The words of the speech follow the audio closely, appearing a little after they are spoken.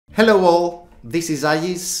Hello all, this is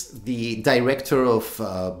Agis, the director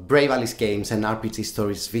of Brave Alice Games and RPG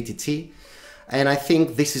Stories VTT, and I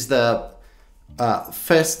think this is the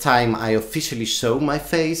first time I officially show my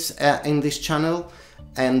face in this channel,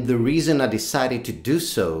 and the reason I decided to do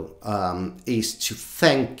so is to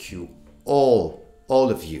thank you all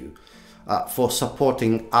of you for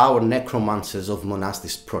supporting our Necromancers of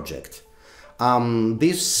Monastis project.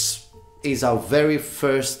 This is our very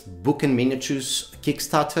first book and miniatures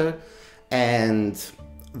Kickstarter, and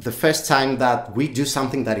the first time that we do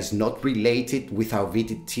something that is not related with our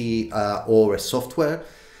VTT or a software,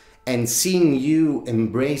 and seeing you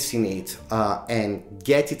embracing it and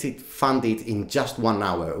getting it funded in just 1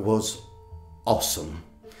 hour was awesome.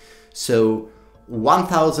 So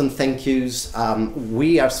 1000 thank yous.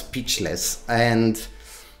 We are speechless, and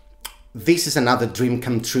this is another dream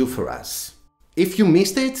come true for us. If you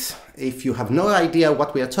missed it, if you have no idea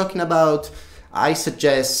what we are talking about, we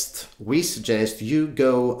suggest you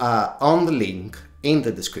go on the link in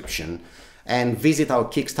the description and visit our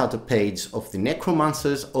Kickstarter page of the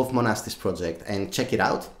Necromancers of Monastis project and check it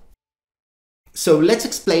out. So let's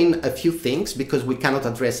explain a few things, because we cannot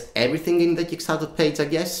address everything in the Kickstarter page, I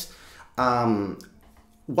guess.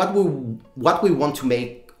 What we want to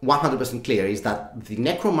make 100% clear is that the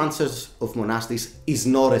Necromancers of Monastis is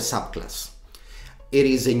not a subclass. It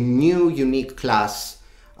is a new, unique class,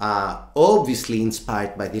 obviously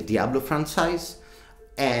inspired by the Diablo franchise.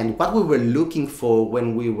 And what we were looking for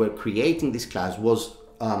when we were creating this class was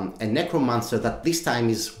a necromancer that this time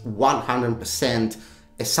is 100%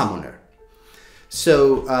 a summoner.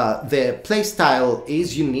 So the playstyle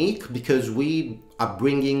is unique because we are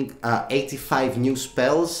bringing 85 new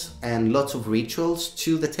spells and lots of rituals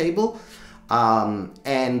to the table.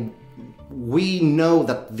 And we know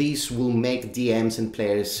that this will make DMs and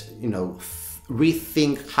players,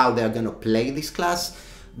 rethink how they're going to play this class,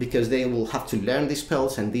 because they will have to learn these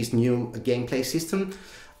spells and this new gameplay system.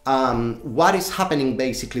 What is happening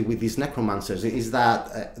basically with these necromancers is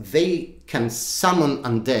that they can summon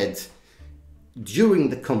undead during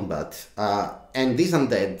the combat, and these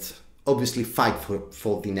undead obviously fight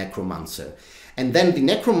for the necromancer. And then the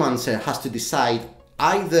necromancer has to decide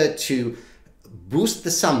either to boost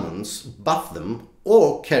the summons, buff them,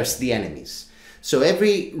 or curse the enemies. So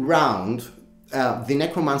every round, the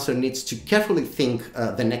necromancer needs to carefully think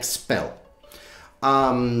the next spell.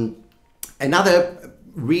 Another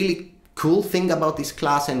really cool thing about this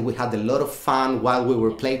class, and we had a lot of fun while we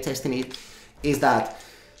were playtesting it, is that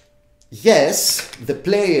yes, the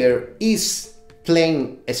player is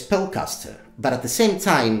playing a spellcaster, but at the same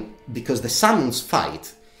time, because the summons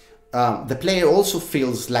fight, the player also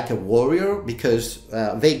feels like a warrior, because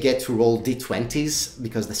they get to roll d20s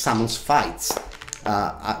because the summons fights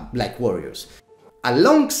like warriors.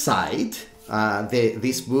 Alongside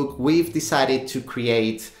this book, we've decided to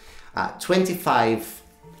create 25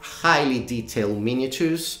 highly detailed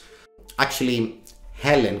miniatures. Actually,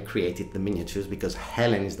 Helen created the miniatures because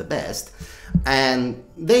Helen is the best, and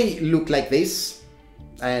they look like this,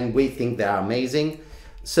 and we think they are amazing.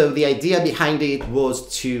 So the idea behind it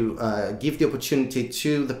was to give the opportunity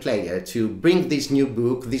to the player to bring this new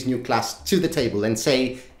book, this new class to the table and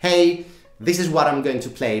say, hey, this is what I'm going to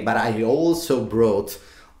play, but I also brought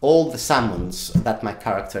all the summons that my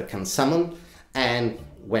character can summon, and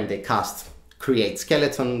when they cast Create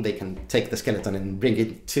Skeleton, they can take the skeleton and bring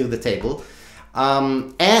it to the table.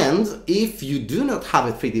 And if you do not have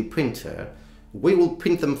a 3D printer, we will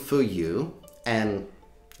print them for you and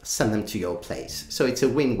send them to your place. So it's a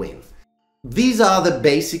win-win. These are the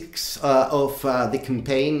basics of the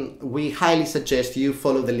campaign. We highly suggest you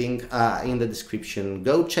follow the link in the description.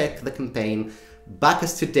 Go check the campaign, back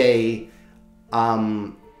us today,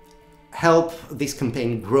 help this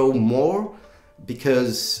campaign grow more,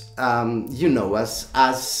 because you know us,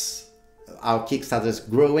 as our Kickstarter is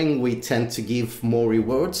growing, we tend to give more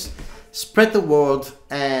rewards. Spread the word,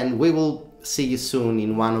 and we will see you soon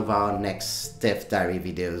in one of our next Dev Diary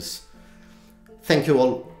videos. Thank you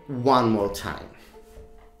all one more time.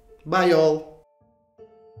 Bye all.